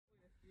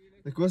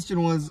The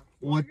question was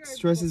what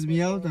stresses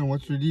me out and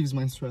what relieves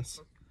my stress.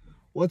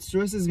 What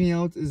stresses me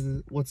out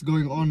is what's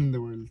going on in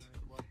the world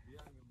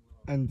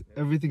and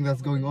everything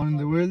that's going on in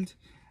the world,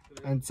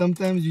 and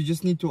sometimes you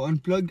just need to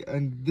unplug,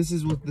 and this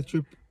is what the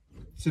trip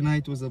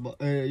tonight was about,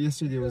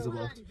 yesterday was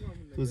about.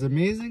 It was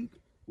amazing.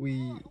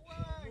 We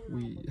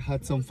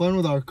had some fun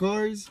with our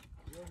cars,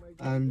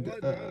 and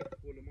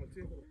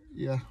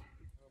yeah.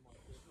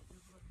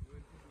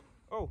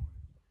 Oh,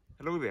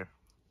 hello there.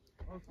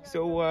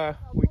 So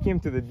we came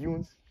to the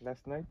dunes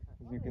last night,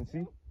 as you can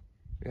see.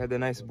 We had a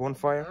nice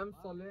bonfire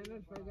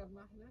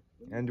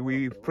and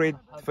we prayed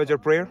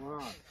Fajr prayer.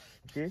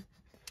 Okay,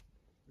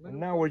 and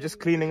now we're just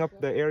cleaning up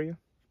the area,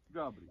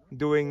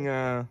 doing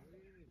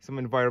some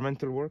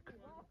environmental work,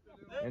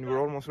 and we're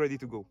almost ready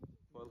to go.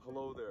 Well,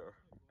 hello there.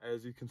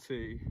 As you can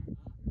see,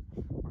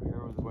 our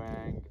hair is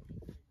Wang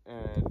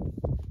and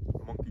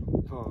monkey.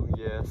 Oh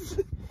yes,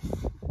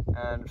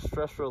 and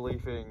stress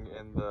relieving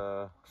in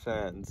the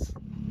sands.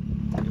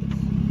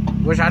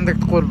 وش عندك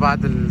تقول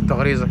بعد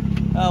التغريزة؟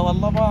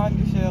 والله ما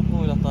عندي شيء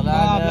أقوله،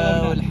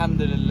 طلعنا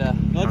والحمد لله.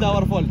 Not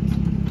our fault.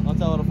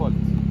 Not our fault.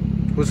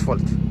 Whose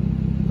fault؟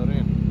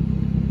 طريق.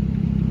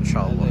 إن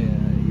شاء الله.